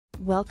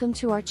Welcome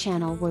to our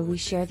channel where we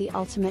share the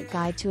ultimate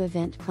guide to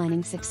event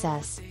planning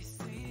success.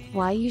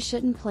 Why you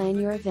shouldn't plan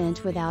your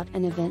event without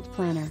an event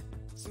planner.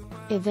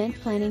 Event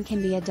planning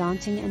can be a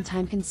daunting and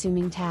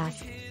time-consuming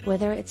task,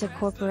 whether it's a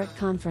corporate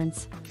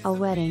conference, a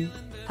wedding,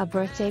 a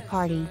birthday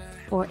party,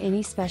 or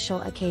any special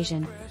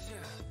occasion.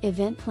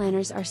 Event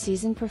planners are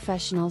seasoned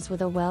professionals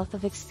with a wealth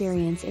of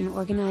experience in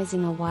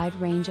organizing a wide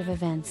range of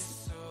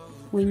events.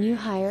 When you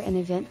hire an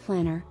event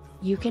planner,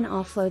 you can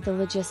offload the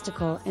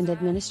logistical and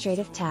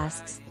administrative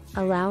tasks,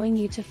 allowing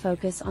you to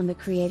focus on the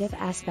creative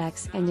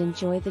aspects and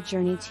enjoy the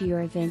journey to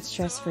your event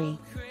stress-free.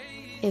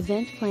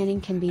 Event planning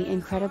can be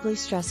incredibly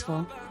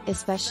stressful,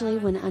 especially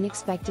when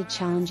unexpected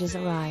challenges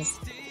arise.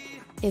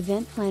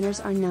 Event planners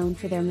are known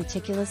for their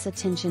meticulous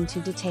attention to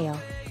detail.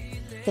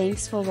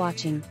 Thanks for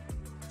watching.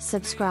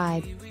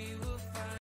 Subscribe.